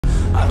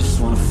I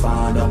just wanna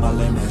find out my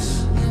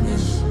limits.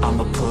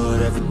 I'ma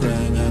put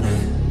everything in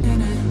it.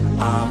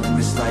 I'm in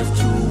this life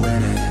to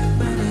win it,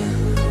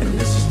 and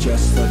this is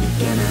just the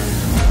beginning.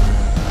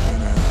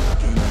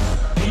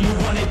 Do you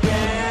want it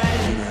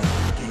bad?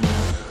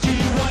 Do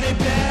you want it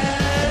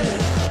bad?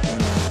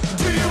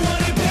 Do you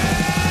want it bad?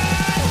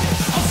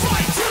 I'll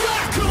fight till I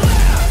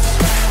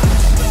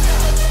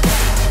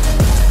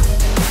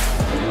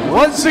collapse.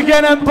 Once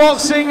again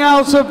unboxing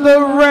out of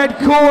the red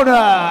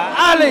corner,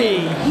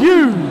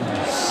 Hughes.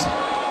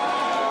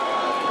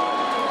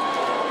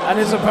 And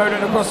his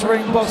opponent across the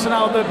ring boxing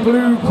out of the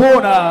blue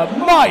corner,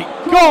 Mike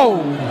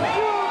Gold.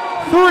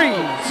 3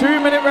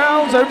 2-minute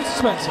rounds over to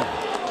Spencer.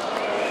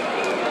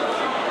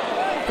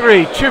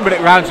 3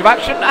 2-minute rounds of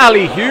action.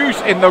 Hughes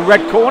in the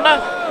red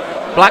corner,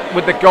 black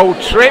with the gold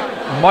trim.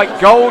 Mike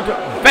Gold,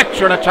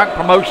 veteran of Tank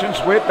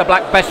Promotions with the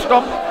black vest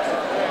on.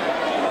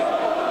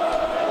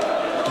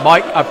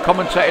 Mike, I've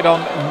commentated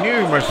on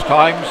numerous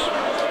times,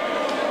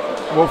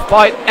 will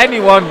fight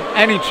anyone,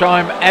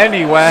 anytime,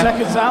 anywhere.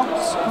 Seconds out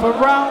for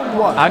round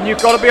 1. And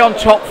you've got to be on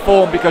top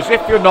form, because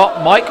if you're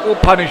not, Mike will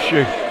punish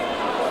you.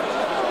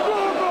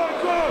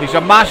 He's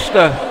a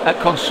master at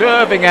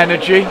conserving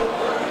energy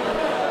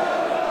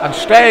and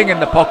staying in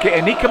the pocket,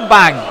 and he can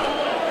bang.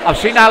 I've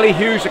seen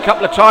Hughes a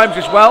couple of times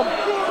as well.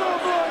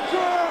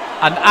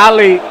 And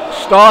Ali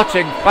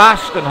starting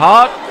fast and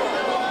hard,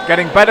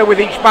 getting better with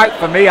each bout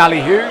for me,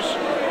 Hughes.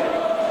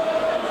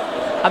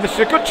 And this is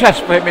a good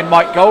test for him in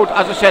Mike Gold.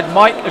 As I said,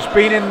 Mike has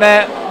been in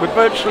there with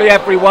virtually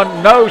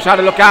everyone, knows how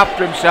to look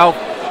after himself,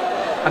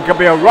 and can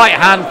be a right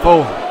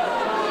handful.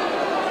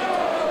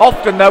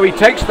 Often though, he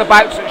takes the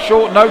bouts at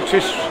short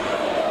notice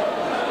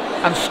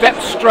and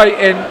steps straight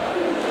in.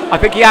 I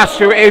think he asks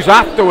who it is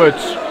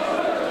afterwards.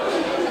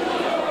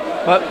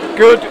 But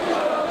good,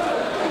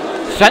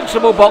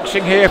 sensible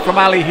boxing here from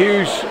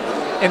Hughes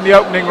in the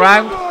opening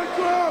round.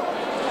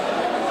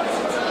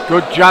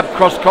 Good jab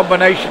cross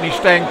combination. He's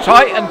staying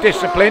tight and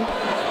disciplined,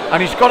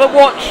 and he's got to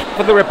watch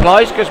for the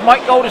replies, because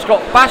Mike Gold has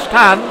got fast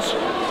hands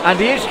and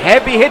he is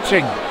heavy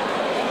hitting.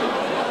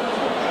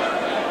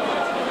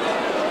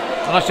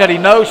 And I said he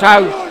knows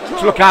how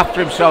to look after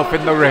himself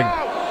in the ring.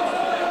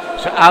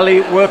 So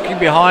Ali working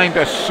behind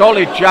a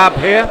solid jab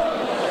here.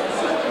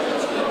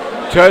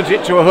 Turns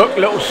it to a hook,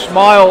 little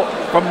smile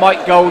from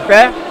Mike Gold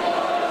there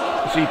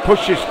as he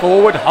pushes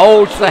forward,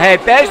 holds the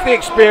head. There's the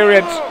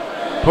experience.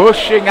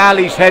 Pushing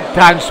Ali's head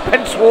down.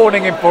 Spence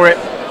warning him for it.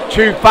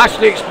 2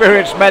 vastly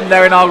experienced men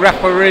there in our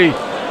referee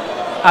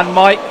and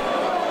Mike.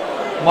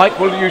 Mike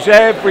will use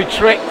every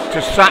trick to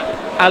sap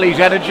Ali's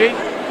energy.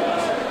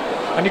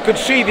 And you can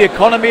see the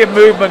economy of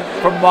movement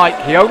from Mike.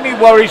 He only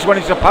worries when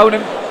his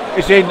opponent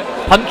is in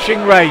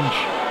punching range.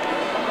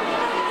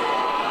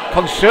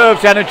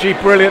 Conserves energy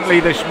brilliantly,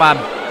 this man.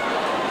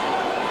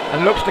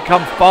 And looks to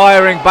come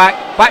firing back.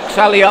 Backs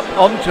Ali up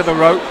onto the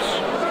ropes.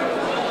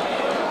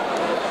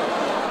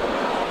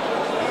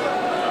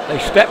 They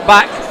step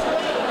back,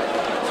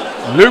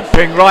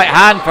 looping right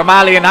hand from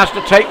Ali, and has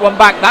to take one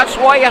back. That's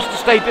why he has to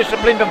stay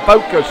disciplined and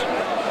focused.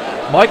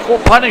 Mike will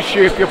punish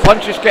you if your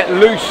punches get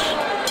loose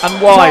and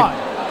wide.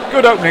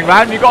 Good opening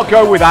round. You've got to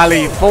go with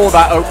Ali for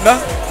that opener.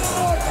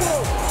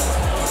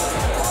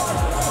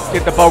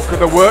 Did the bulk of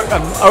the work,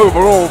 and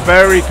overall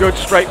very good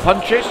straight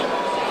punches.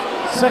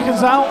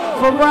 Seconds out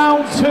for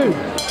round 2.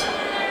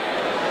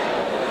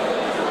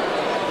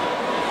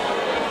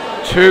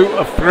 2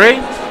 of 3.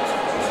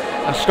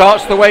 And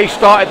starts the way he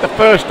started the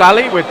first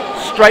Ali, with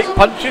straight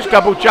punches,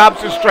 double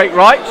jabs and straight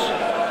rights.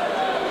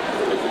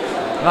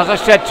 And as I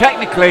said,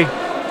 technically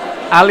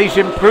Ali's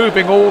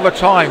improving all the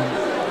time.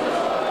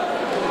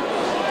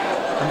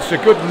 And it's a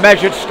good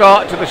measured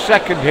start to the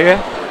second here.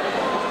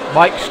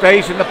 Mike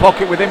stays in the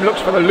pocket with him,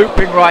 looks for the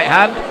looping right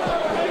hand.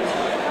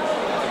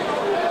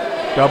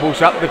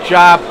 Doubles up the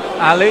jab,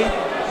 Ali.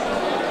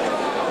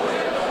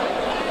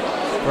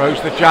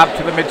 Throws the jab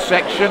to the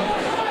midsection.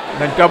 And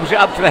then doubles it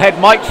up to the head.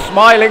 Mike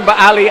smiling, but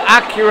Ali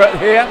accurate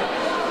here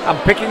and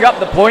picking up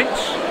the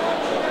points,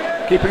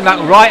 keeping that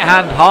right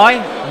hand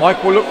high.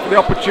 Mike will look for the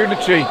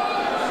opportunity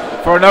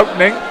for an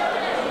opening,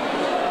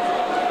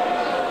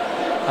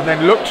 and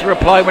then look to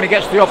reply when he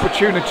gets the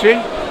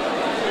opportunity.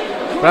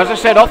 But as I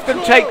said,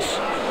 often takes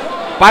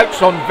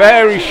bouts on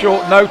very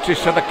short notice,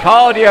 so the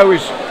cardio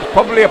is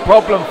probably a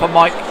problem for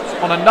Mike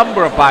on a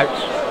number of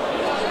bouts.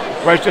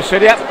 Whereas just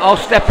said, yep, I'll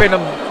step in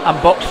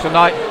and box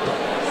tonight.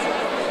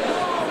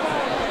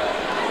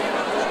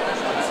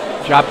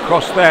 Jab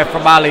cross there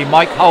from Ali.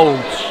 Mike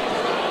holds.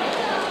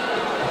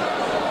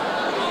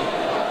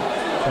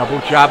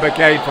 Double jab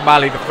again from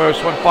Ali. The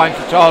first one finds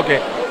the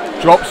target.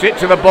 Drops it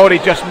to the body.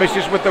 Just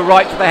misses with the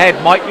right to the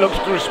head. Mike looks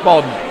to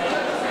respond.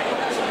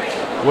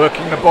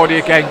 Working the body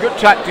again. Good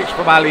tactics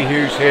from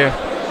Hughes here.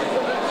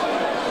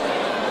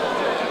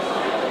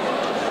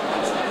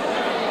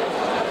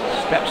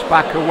 Steps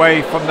back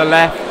away from the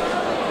left.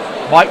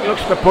 Mike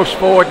looks to push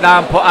forward now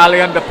and put Ali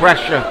under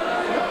pressure.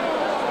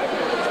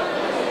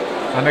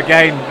 And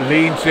again,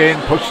 leans in,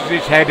 pushes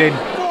his head in,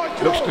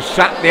 looks to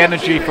sap the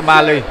energy from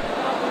Ali.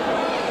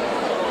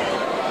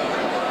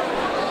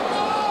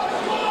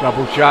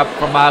 Double jab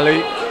from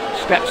Ali.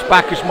 Steps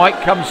back as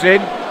Mike comes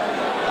in.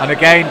 And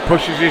again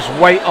pushes his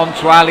weight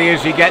onto Ali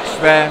as he gets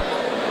there.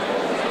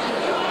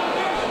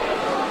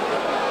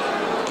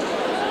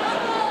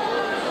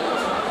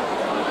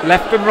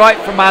 Left and right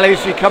from Ali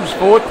as he comes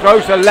forward.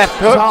 Throws a left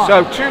hook.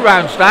 So 2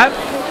 rounds down.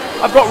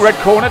 I've got red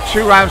corner,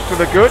 2 rounds to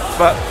the good.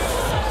 But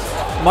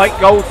Mike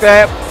Gold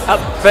there at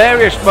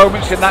various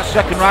moments in that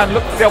second round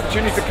looked for the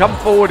opportunity to come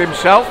forward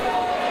himself.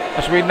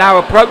 As we now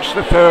approach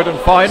the third and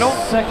final.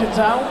 Seconds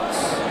out.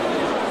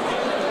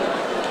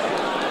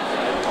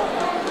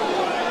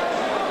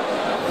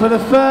 For the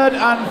third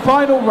and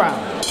final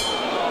round.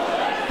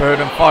 Third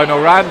and final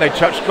round, they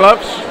touch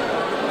gloves.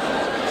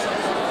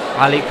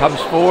 Ali comes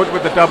forward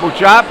with the double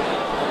jab.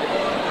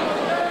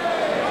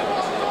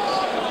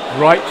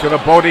 Right to the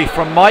body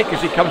from Mike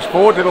as he comes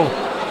forward. It'll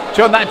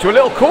turn that into a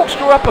little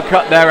corkscrew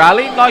uppercut there,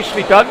 Ali.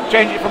 Nicely done.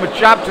 Change it from a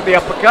jab to the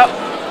uppercut.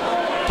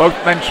 Both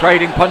men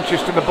trading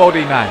punches to the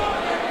body now.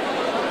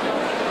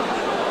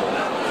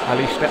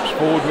 Ali steps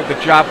forward with the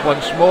jab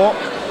once more.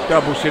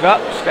 Doubles it up,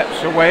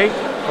 steps away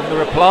from the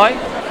reply.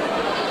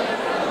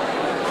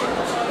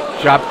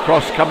 Jab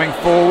cross coming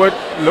forward,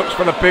 looks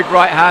for the big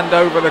right hand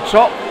over the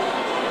top.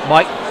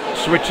 Mike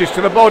switches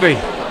to the body.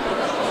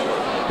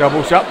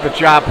 Doubles up the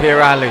jab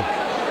here, Ali.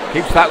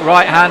 Keeps that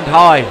right hand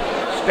high,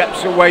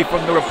 steps away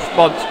from the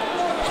response.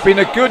 It's been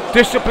a good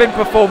disciplined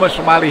performance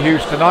from Ali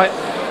Hughes tonight.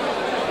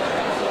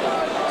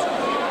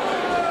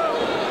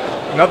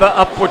 Another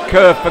upward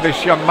curve for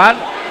this young man.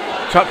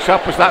 Tucks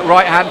up as that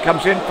right hand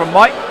comes in from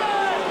Mike.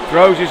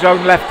 Throws his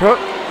own left hook.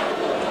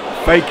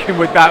 Faking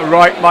with that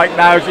right, Mike,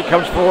 now as he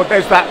comes forward.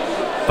 There's that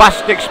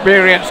vast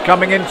experience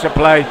coming into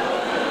play.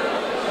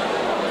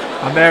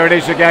 And there it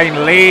is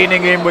again,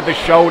 leaning in with the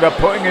shoulder,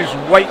 putting his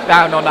weight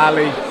down on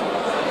Ali.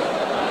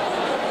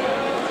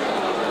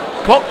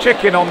 Clock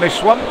ticking on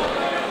this one.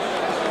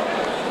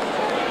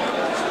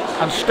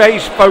 And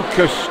stays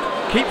focused,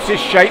 keeps his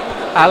shape,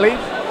 Ali.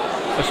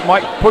 As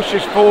Mike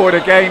pushes forward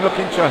again,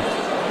 looking to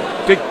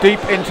dig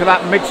deep into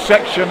that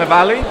midsection of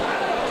Ali.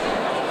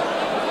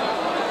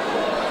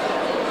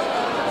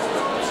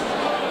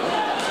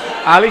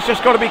 Ali's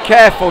just got to be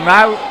careful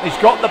now. He's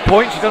got the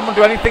points. He doesn't want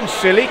to do anything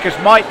silly because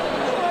Mike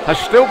has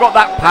still got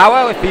that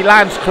power if he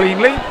lands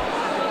cleanly.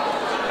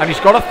 And he's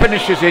got a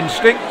finisher's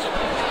instinct.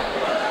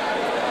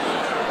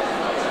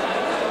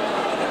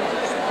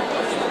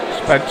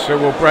 Spencer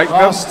will break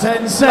Last them.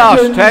 10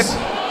 seconds. Last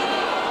 10.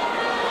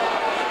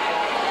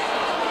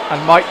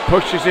 And Mike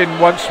pushes in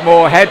once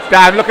more. Head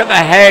down. Look at the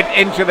head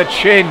into the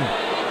chin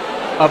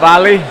of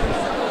Ali.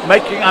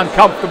 Making it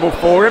uncomfortable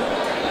for him.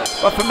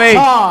 But for me,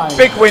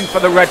 big win for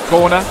the red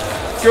corner.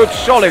 Good,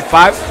 solid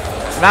bout.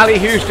 And Ali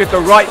Hughes did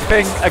the right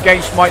thing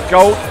against Mike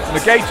Gold.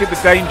 Negated the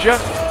danger.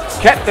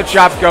 Kept the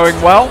jab going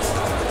well.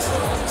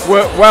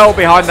 Worked well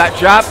behind that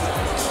jab.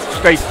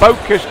 Stayed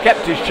focused,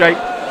 kept his shape.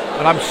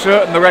 And I'm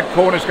certain the red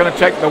corner is going to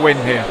take the win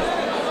here.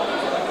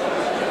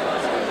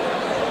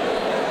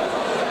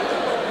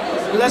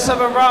 Let's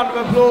have a round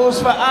of applause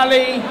for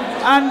Ali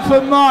and for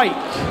Mike.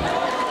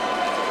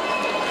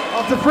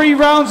 After 3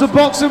 rounds of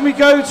boxing, we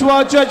go to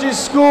our judges'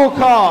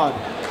 scorecard,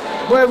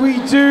 where we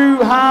do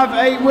have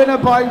a winner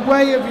by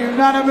way of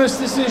unanimous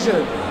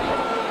decision.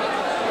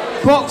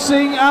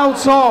 Boxing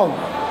out of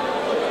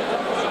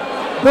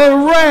the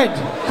red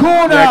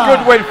corner. Yeah,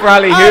 good win for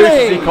Ali Hughes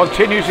as he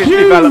continues his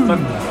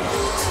development.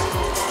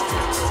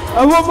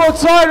 And one more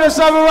time, let's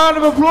have a round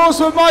of applause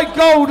for Mike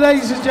Gold,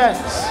 ladies and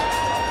gents.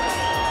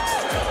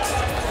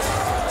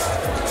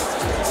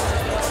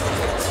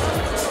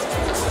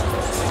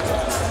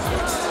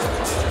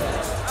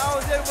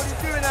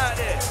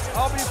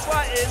 I'll be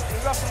fighting in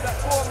roughly that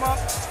 4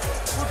 months,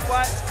 good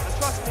fight, and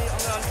trust me, I'm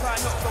going to try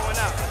not going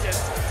out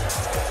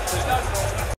again.